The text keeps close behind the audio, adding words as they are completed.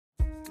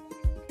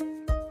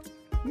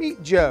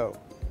Meet Joe.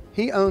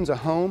 He owns a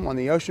home on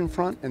the ocean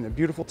front in the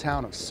beautiful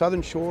town of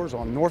Southern Shores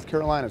on North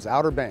Carolina's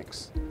Outer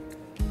Banks.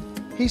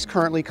 He's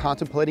currently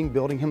contemplating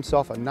building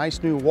himself a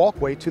nice new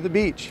walkway to the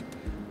beach,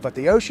 but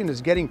the ocean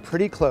is getting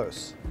pretty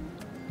close.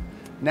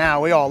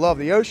 Now, we all love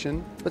the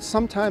ocean, but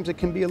sometimes it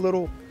can be a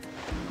little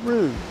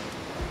rude.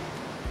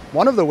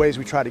 One of the ways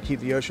we try to keep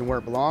the ocean where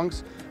it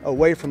belongs,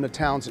 away from the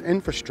town's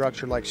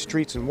infrastructure like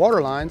streets and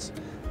water lines,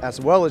 as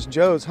well as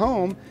Joe's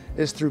home,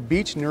 is through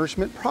beach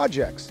nourishment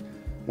projects.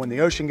 When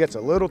the ocean gets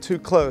a little too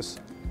close,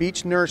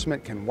 beach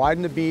nourishment can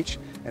widen the beach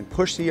and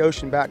push the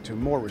ocean back to a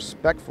more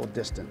respectful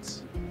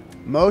distance.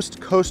 Most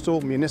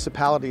coastal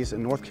municipalities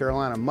in North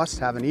Carolina must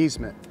have an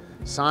easement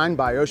signed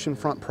by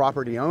oceanfront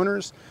property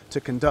owners to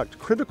conduct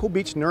critical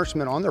beach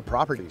nourishment on their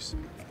properties.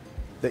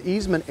 The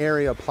easement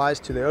area applies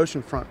to the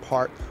oceanfront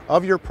part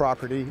of your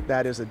property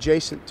that is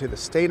adjacent to the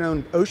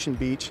state-owned ocean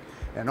beach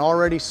and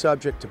already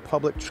subject to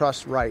public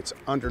trust rights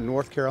under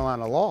North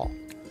Carolina law.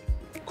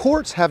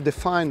 Courts have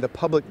defined the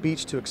public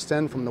beach to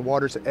extend from the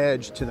water's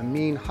edge to the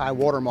mean high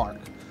water mark,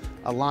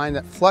 a line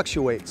that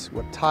fluctuates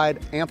with tide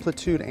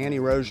amplitude and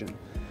erosion.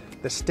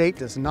 The state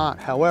does not,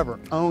 however,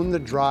 own the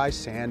dry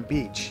sand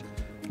beach,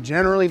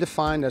 generally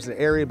defined as the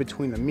area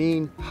between the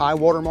mean high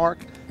water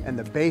mark and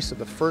the base of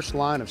the first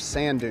line of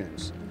sand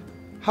dunes.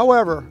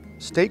 However,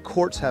 state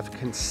courts have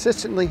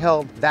consistently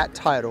held that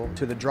title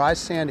to the dry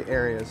sand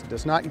areas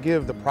does not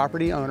give the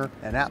property owner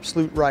an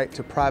absolute right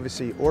to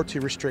privacy or to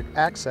restrict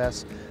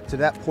access to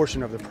that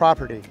portion of the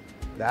property.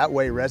 That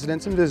way,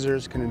 residents and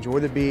visitors can enjoy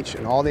the beach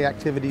and all the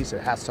activities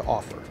it has to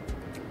offer.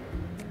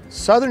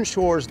 Southern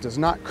Shores does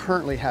not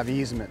currently have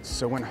easements,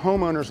 so when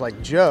homeowners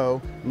like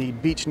Joe need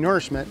beach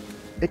nourishment,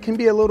 it can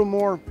be a little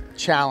more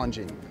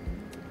challenging.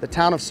 The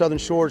town of Southern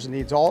Shores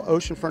needs all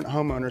oceanfront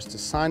homeowners to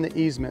sign the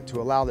easement to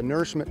allow the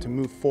nourishment to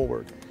move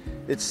forward.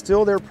 It's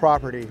still their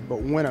property,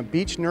 but when a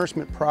beach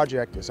nourishment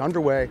project is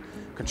underway,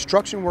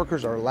 construction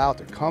workers are allowed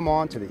to come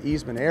on to the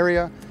easement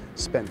area,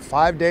 spend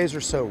 5 days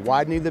or so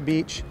widening the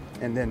beach,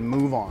 and then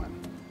move on.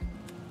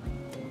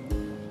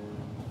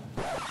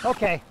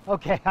 Okay,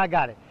 I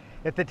got it.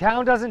 If the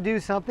town doesn't do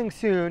something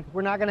soon,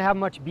 we're not gonna have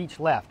much beach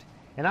left,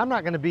 and I'm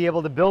not gonna be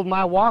able to build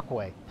my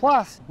walkway.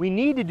 Plus, we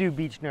need to do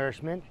beach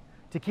nourishment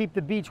to keep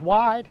the beach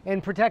wide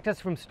and protect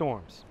us from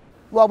storms.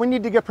 Well, we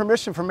need to get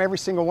permission from every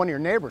single one of your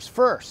neighbors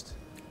first.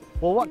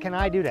 Well, what can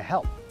I do to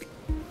help?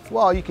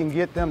 Well, you can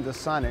get them to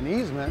sign an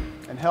easement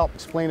and help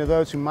explain to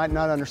those who might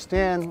not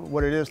understand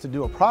what it is to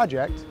do a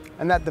project,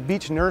 and that the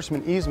beach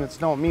nourishment easements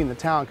don't mean the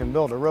town can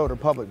build a road or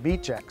public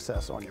beach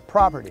access on your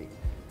property.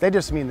 They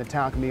just mean the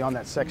town can be on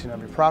that section of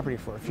your property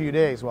for a few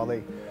days while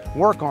they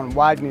work on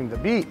widening the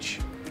beach.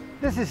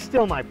 This is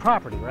still my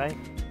property, right?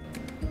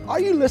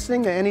 Are you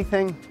listening to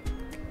anything?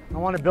 I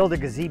want to build a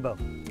gazebo.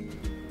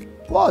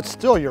 Well, it's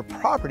still your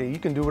property. You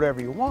can do whatever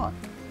you want.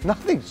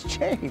 Nothing's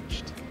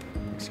changed.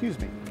 Excuse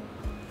me.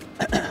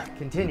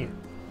 Continue.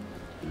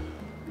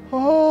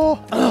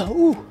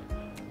 Ooh.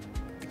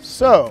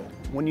 So,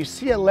 when you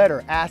see a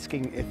letter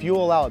asking if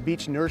you'll allow a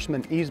beach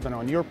nourishment easement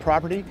on your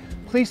property,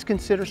 please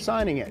consider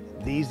signing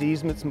it. These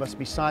easements must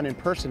be signed in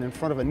person in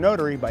front of a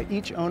notary by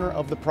each owner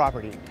of the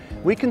property.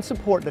 We can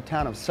support the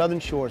town of Southern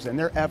Shores in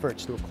their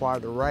efforts to acquire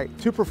the right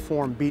to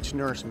perform beach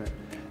nourishment,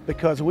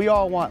 because we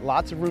all want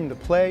lots of room to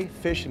play,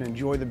 fish, and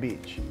enjoy the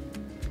beach.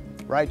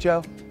 Right,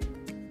 Joe?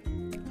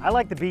 I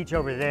like the beach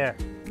over there.